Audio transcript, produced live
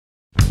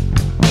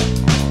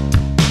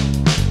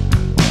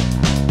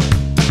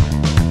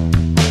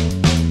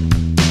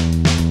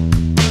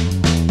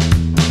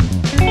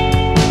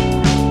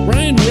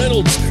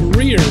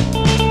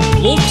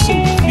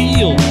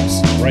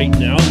right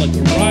now like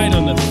a ride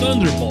on the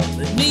Thunderbolt.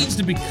 It needs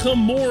to become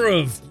more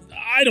of,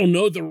 I don't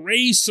know, the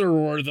Racer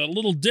or the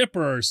Little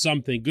Dipper or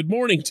something. Good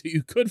morning to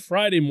you. Good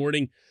Friday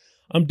morning.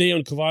 I'm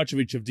Dejan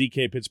Kovacevic of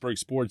DK Pittsburgh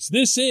Sports.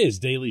 This is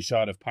Daily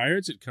Shot of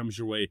Pirates. It comes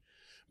your way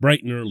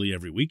bright and early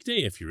every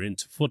weekday. If you're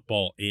into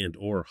football and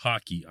or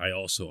hockey, I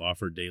also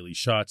offer daily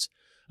shots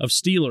of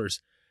Steelers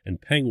and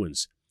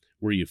Penguins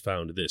where you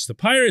found this. The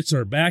Pirates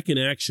are back in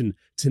action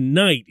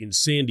tonight in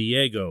San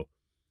Diego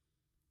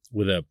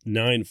with a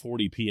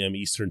 9:40 p.m.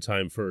 Eastern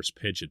Time first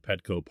pitch at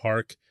Petco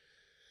Park.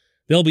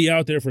 They'll be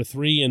out there for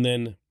 3 and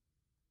then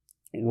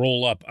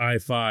roll up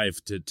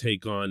I-5 to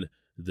take on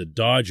the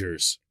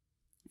Dodgers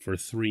for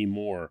 3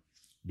 more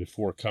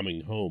before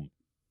coming home.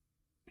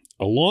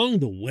 Along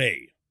the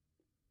way,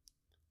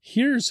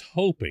 here's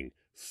hoping,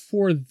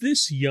 for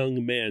this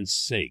young man's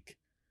sake,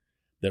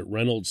 that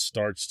Reynolds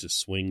starts to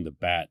swing the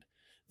bat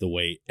the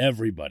way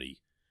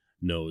everybody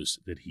knows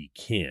that he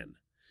can.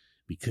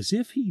 Because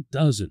if he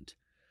doesn't,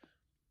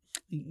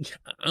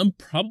 I'm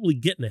probably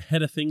getting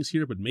ahead of things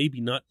here, but maybe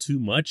not too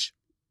much.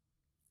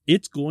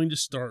 It's going to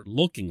start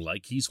looking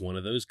like he's one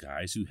of those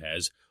guys who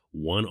has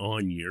one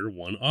on year,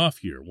 one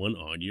off year, one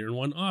on year, and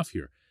one off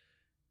year.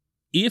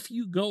 If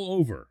you go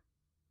over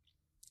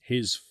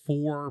his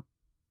 4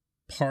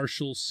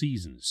 partial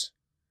seasons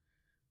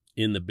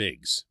in the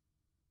bigs,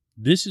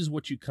 this is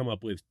what you come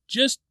up with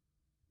just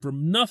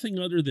from nothing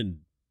other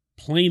than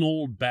plain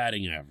old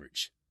batting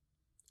average.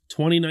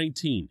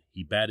 2019,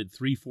 he batted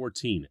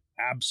 .314,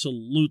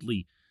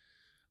 absolutely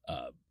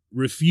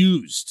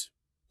refused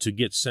to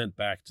get sent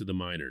back to the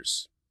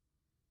minors.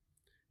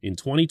 In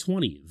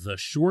 2020, the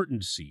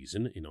shortened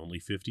season, in only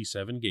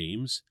 57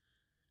 games,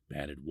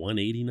 batted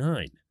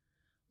 .189.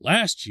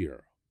 Last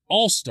year,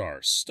 All-Star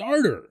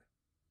starter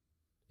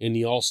in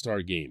the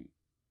All-Star game,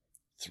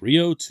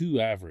 .302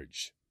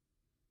 average.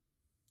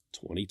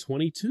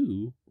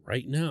 2022,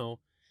 right now,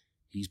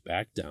 he's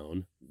back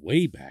down,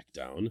 way back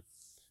down,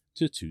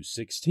 to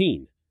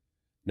 .216.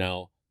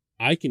 Now,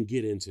 I can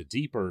get into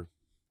deeper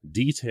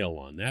detail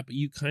on that, but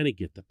you kind of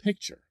get the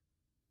picture.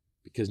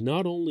 Because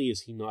not only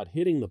is he not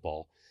hitting the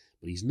ball,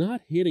 but he's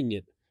not hitting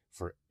it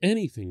for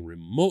anything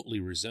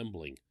remotely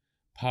resembling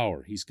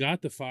power. He's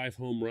got the 5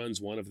 home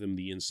runs, one of them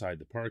the inside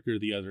the Parker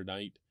the other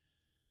night,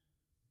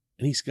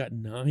 and he's got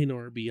 9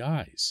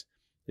 RBIs.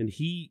 And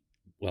he,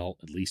 well,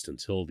 at least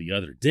until the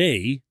other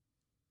day,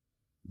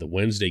 the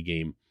Wednesday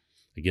game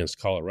against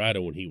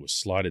Colorado when he was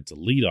slotted to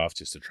leadoff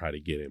just to try to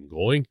get him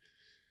going,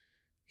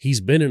 he's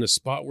been in a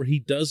spot where he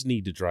does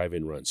need to drive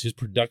in runs. His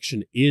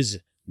production is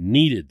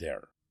needed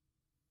there.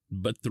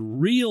 But the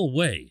real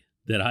way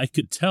that I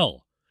could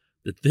tell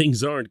that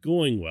things aren't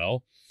going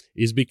well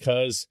is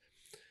because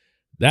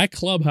that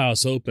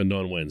clubhouse opened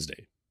on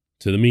Wednesday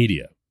to the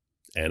media,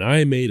 and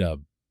I made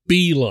a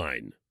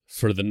beeline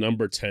for the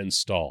number 10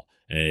 stall,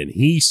 and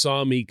he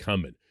saw me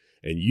coming.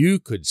 And you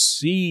could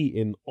see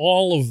in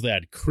all of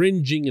that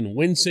cringing and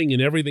wincing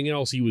and everything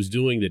else he was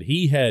doing that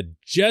he had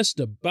just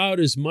about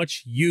as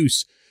much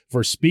use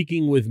for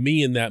speaking with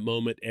me in that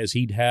moment as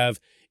he'd have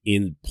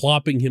in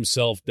plopping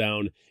himself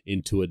down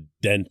into a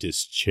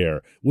dentist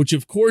chair, which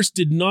of course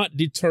did not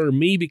deter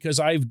me because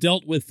I've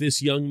dealt with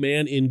this young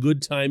man in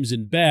good times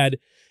and bad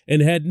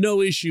and had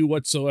no issue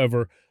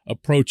whatsoever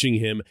approaching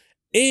him.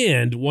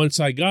 And once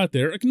I got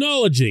there,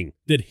 acknowledging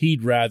that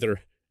he'd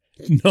rather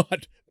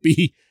not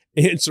be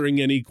answering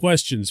any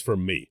questions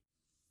from me.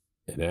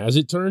 And as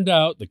it turned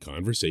out, the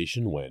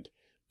conversation went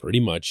pretty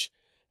much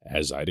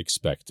as I'd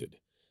expected.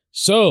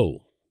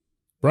 So,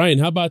 Brian,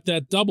 how about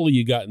that double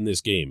you got in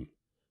this game?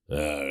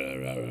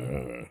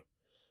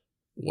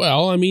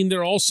 Well, I mean,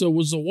 there also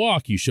was a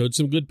walk. You showed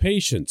some good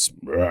patience.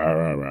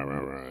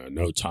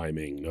 No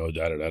timing. No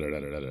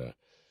da-da-da-da-da-da-da.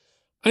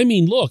 I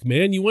mean, look,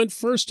 man, you went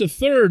first to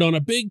third on a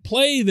big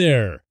play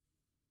there.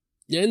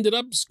 You ended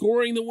up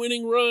scoring the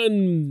winning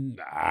run.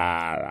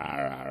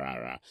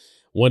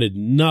 Wanted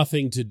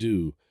nothing to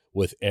do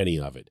with any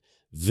of it.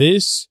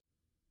 This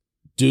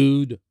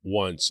dude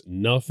wants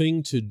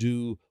nothing to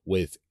do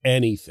with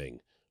anything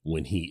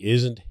when he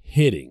isn't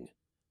hitting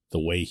the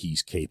way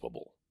he's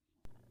capable.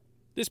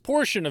 This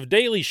portion of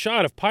Daily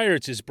Shot of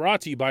Pirates is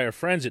brought to you by our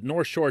friends at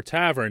North Shore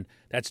Tavern.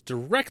 That's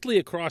directly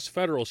across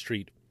Federal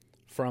Street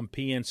from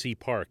PNC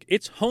Park.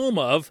 It's home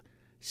of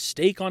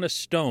Steak on a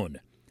Stone,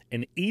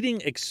 an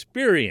eating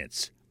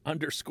experience,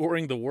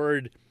 underscoring the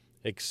word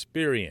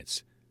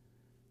experience.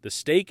 The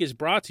steak is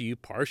brought to you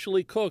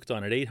partially cooked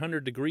on an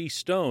 800-degree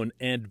stone,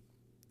 and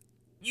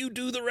you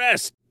do the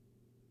rest.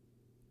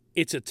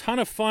 It's a ton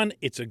of fun,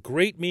 it's a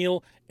great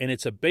meal, and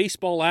it's a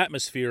baseball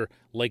atmosphere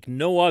like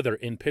no other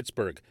in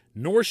Pittsburgh.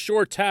 North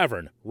Shore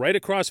Tavern, right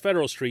across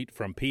Federal Street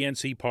from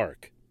PNC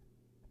Park.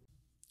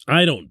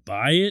 I don't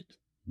buy it.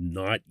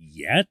 Not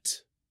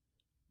yet.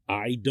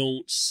 I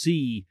don't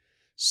see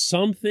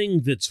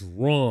something that's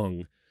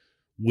wrong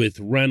with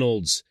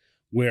Reynolds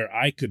where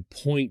I could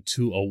point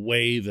to a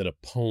way that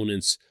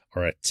opponents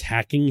are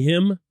attacking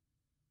him,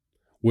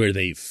 where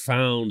they've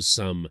found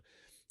some,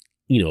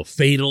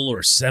 fatal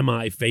or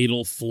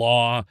semi-fatal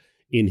flaw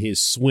in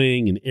his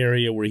swing, an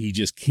area where he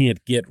just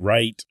can't get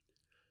right.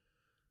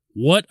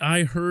 What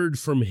I heard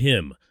from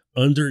him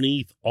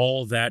underneath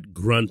all that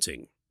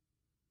grunting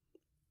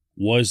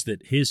was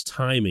that his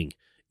timing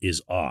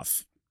is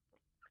off.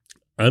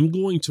 I'm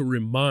going to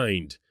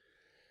remind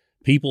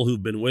people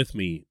who've been with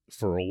me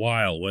for a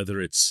while, whether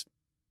it's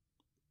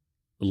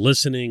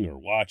listening or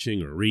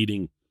watching or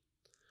reading,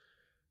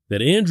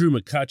 that Andrew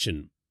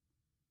McCutchen,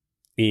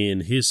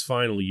 in his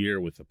final year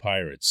with the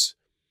Pirates,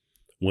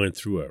 went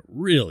through a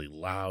really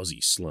lousy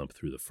slump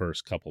through the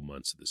first couple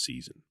months of the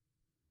season.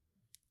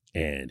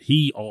 And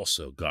he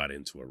also got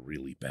into a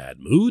really bad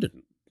mood,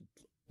 and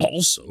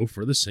also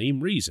for the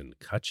same reason.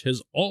 Kutch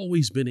has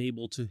always been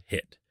able to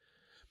hit.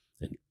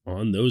 And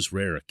on those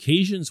rare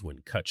occasions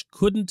when Kutch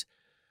couldn't,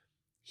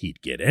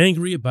 he'd get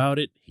angry about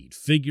it, he'd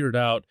figure it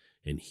out,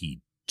 and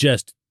he'd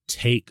just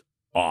take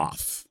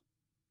off.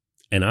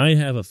 And I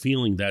have a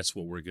feeling that's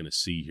what we're going to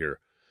see here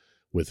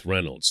with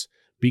Reynolds,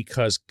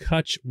 because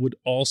Kutch would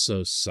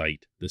also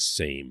cite the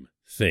same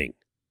thing.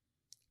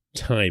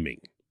 Timing.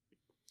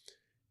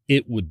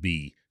 It would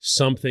be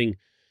something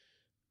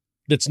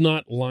that's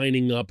not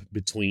lining up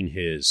between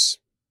his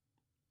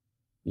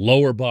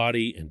lower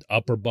body and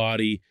upper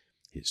body.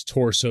 His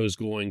torso's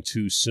going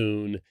too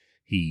soon.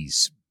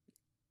 He's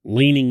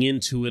leaning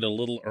into it a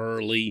little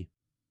early.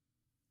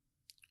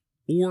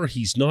 Or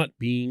he's not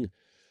being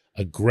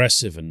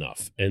aggressive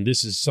enough. And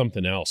this is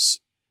something else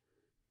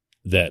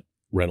that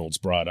Reynolds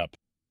brought up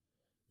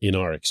in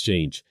our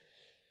exchange.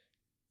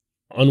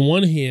 On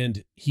one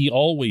hand, he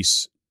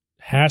always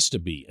has to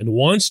be and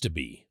wants to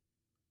be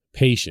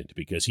patient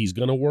because he's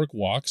going to work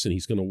walks and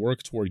he's going to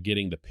work toward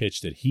getting the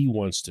pitch that he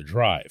wants to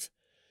drive.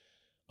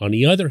 On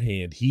the other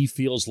hand, he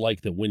feels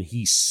like that when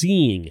he's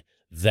seeing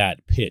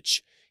that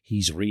pitch,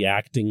 he's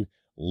reacting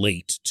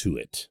late to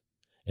it.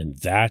 And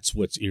that's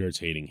what's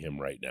irritating him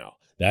right now.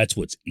 That's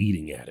what's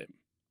eating at him.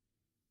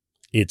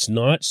 It's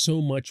not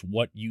so much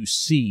what you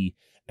see,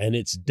 and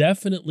it's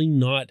definitely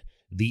not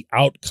the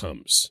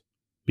outcomes.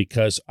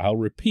 Because I'll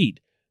repeat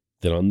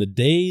that on the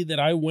day that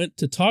I went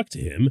to talk to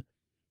him,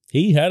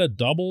 he had a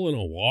double and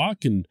a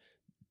walk, and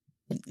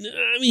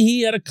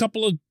he had a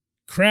couple of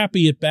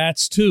crappy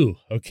at-bats too,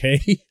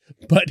 okay?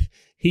 But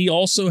he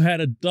also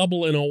had a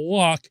double and a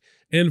walk,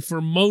 and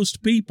for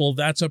most people,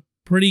 that's a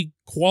pretty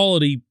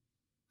quality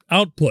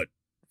output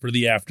for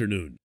the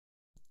afternoon.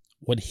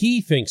 What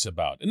he thinks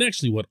about, and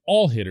actually what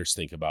all hitters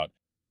think about,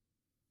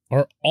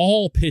 are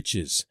all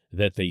pitches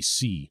that they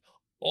see,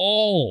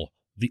 all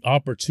the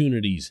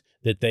opportunities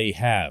that they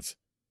have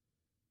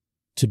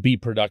to be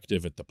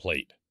productive at the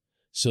plate.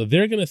 So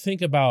they're going to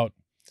think about,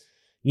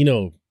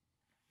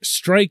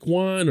 strike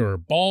one or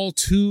ball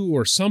two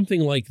or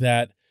something like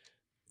that,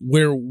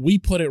 where we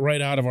put it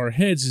right out of our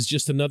heads is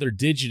just another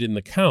digit in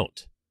the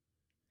count.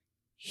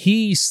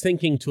 He's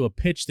thinking to a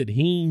pitch that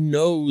he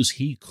knows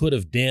he could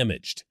have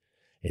damaged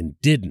and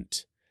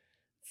didn't.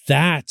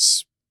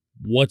 That's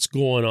what's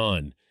going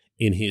on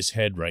in his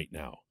head right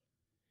now.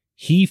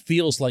 He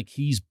feels like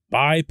he's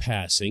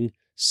bypassing,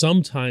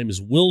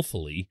 sometimes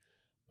willfully,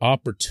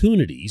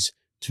 opportunities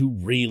to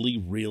really,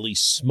 really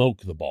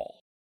smoke the ball.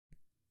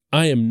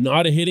 I am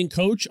not a hitting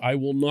coach. I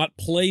will not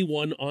play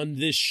one on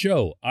this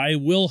show. I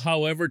will,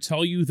 however,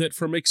 tell you that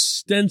from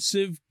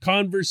extensive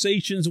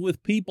conversations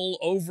with people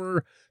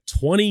over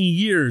 20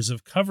 years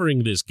of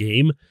covering this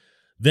game,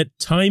 that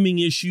timing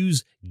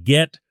issues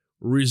get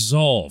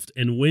resolved.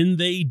 And when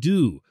they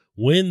do,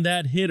 when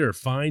that hitter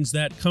finds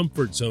that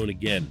comfort zone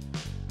again,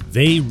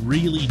 they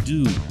really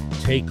do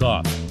take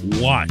off.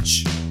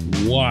 Watch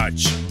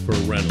for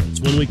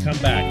Reynolds. When we come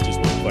back, just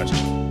one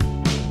question.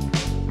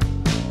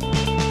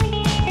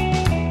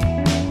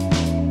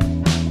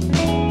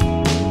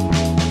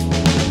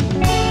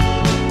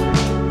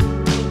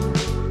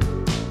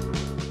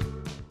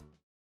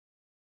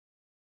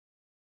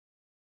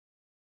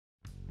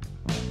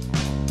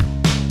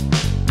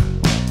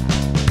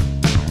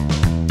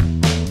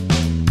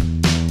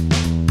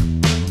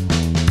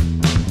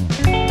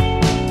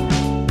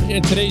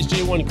 And today's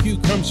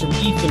J1Q comes from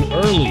Ethan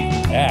Early,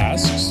 who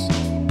asks,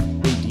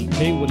 "Hey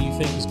DK, what do you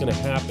think is going to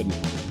happen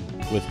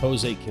with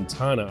Jose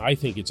Quintana? I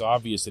think it's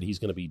obvious that he's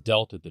going to be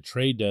dealt at the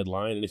trade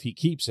deadline, and if he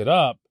keeps it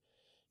up,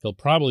 he'll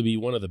probably be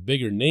one of the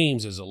bigger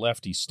names as a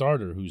lefty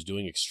starter who's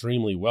doing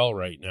extremely well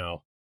right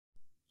now.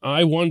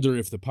 I wonder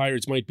if the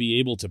Pirates might be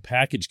able to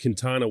package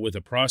Quintana with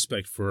a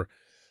prospect for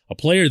a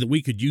player that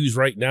we could use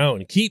right now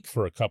and keep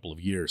for a couple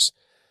of years.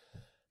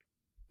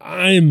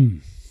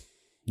 I'm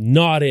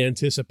not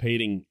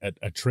anticipating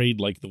a trade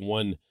like the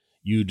one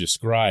you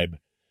describe,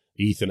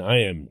 Ethan. I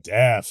am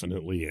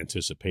definitely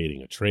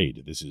anticipating a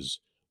trade. This is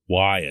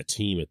why a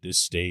team at this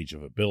stage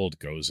of a build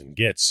goes and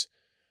gets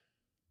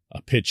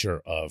a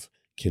pitcher of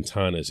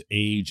Quintana's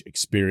age,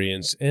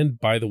 experience, and,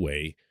 by the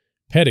way,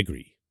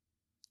 pedigree.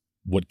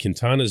 What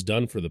Quintana's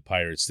done for the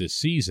Pirates this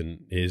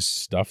season is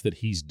stuff that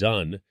he's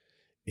done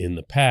in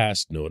the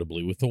past,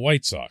 notably with the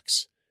White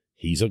Sox.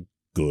 He's a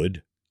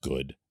good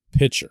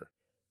pitcher.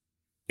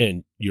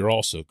 And you're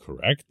also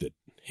correct that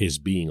his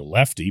being a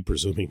lefty,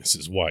 presuming this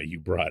is why you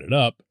brought it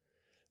up,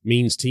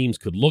 means teams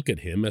could look at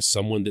him as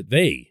someone that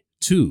they,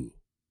 too,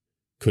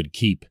 could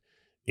keep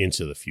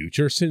into the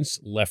future, since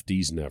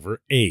lefties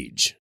never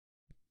age.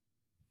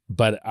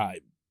 But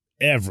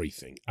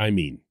everything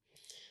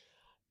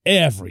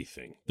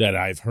that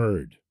I've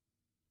heard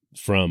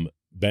from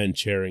Ben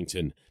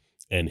Cherington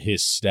and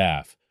his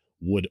staff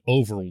would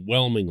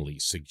overwhelmingly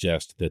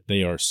suggest that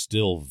they are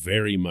still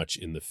very much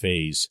in the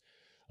phase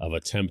of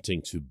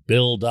attempting to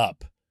build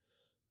up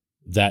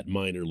that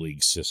minor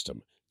league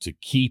system, to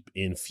keep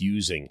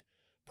infusing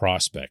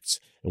prospects.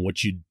 And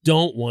what you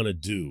don't want to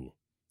do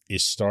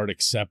is start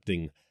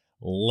accepting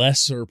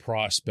lesser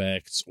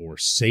prospects or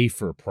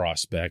safer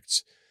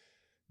prospects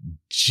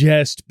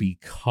just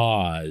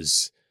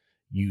because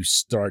you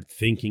start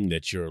thinking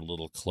that you're a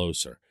little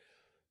closer.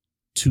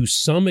 To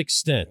some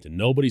extent, and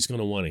nobody's going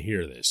to want to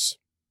hear this,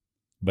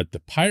 but the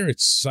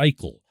Pirates'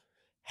 cycle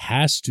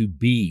has to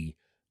be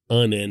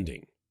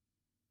unending.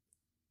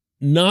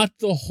 Not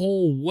the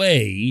whole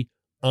way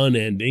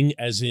unending,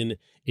 as in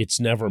it's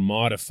never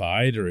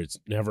modified or it's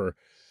never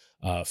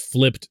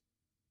flipped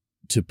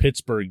to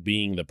Pittsburgh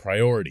being the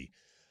priority.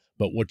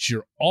 But what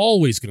you're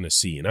always going to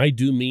see, and I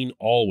do mean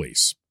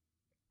always,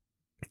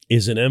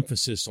 is an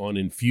emphasis on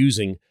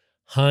infusing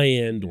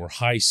high-end or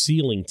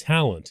high-ceiling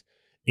talent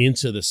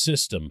into the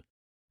system,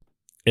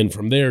 and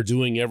from there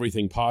doing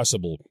everything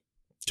possible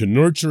to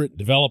nurture it,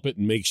 develop it,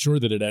 and make sure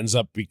that it ends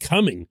up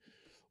becoming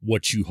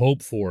what you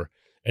hope for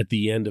at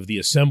the end of the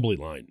assembly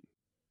line.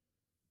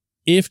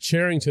 If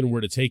Cherington were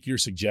to take your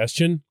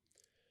suggestion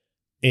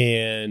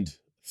and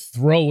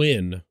throw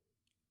in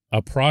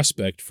a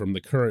prospect from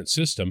the current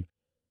system,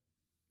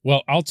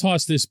 well, I'll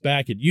toss this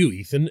back at you,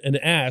 Ethan, and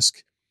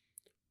ask,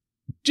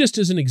 just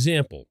as an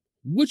example,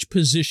 which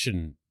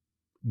position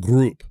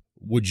group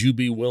would you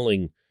be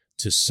willing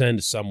to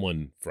send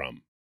someone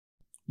from?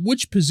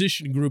 Which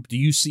position group do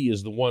you see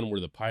as the one where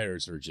the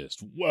Pirates are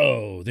just,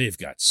 whoa, they've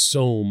got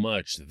so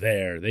much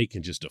there, they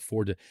can just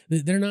afford to...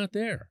 They're not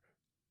there.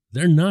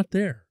 They're not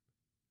there.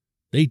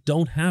 They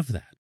don't have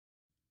that.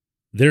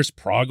 There's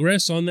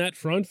progress on that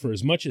front, for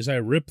as much as I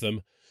rip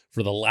them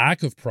for the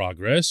lack of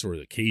progress or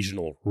the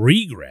occasional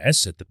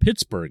regress at the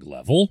Pittsburgh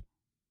level,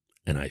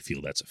 and I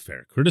feel that's a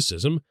fair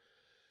criticism,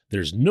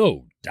 there's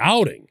no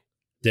doubting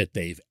that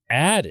they've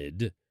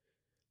added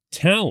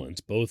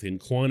talent, both in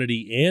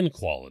quantity and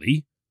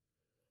quality,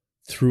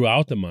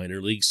 throughout the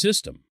minor league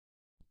system.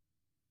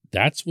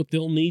 That's what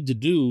they'll need to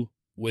do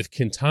with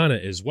Quintana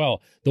as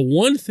well. The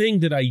one thing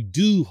that I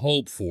do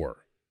hope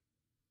for,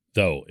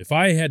 though, if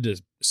I had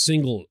to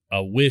single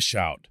a wish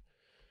out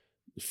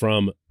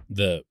from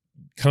the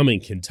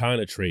coming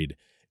Quintana trade,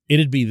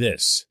 it'd be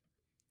this: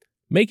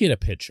 make it a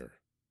pitcher.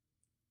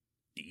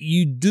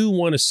 You do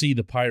want to see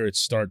the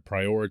Pirates start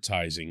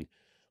prioritizing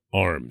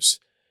arms.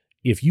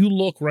 If you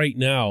look right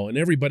now, and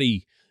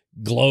everybody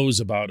glows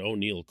about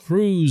O'Neal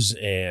Cruz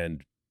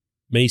and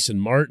Mason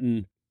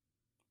Martin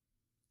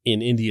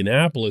in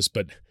Indianapolis,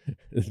 but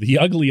the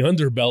ugly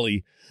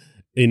underbelly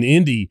in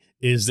Indy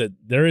is that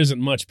there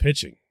isn't much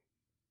pitching,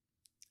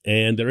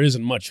 and there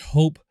isn't much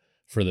hope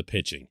for the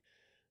pitching.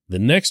 The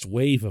next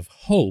wave of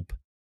hope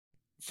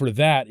for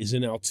that is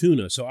in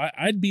Altoona. So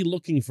I'd be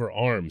looking for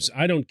arms.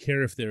 I don't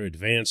care if they're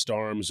advanced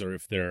arms or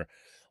if they're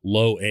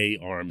low A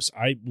arms.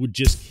 I would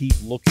just keep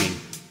looking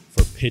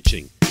for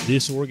pitching.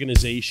 This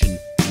organization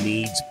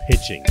needs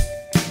pitching.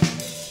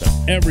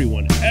 Now,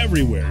 everyone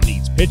everywhere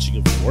needs pitching,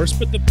 of course,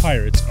 but the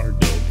Pirates are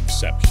no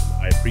exception.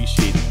 I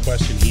appreciate the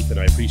question, Heath, and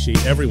I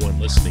appreciate everyone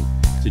listening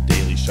to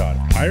Daily Shot.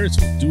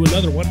 Pirates will do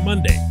another one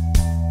Monday.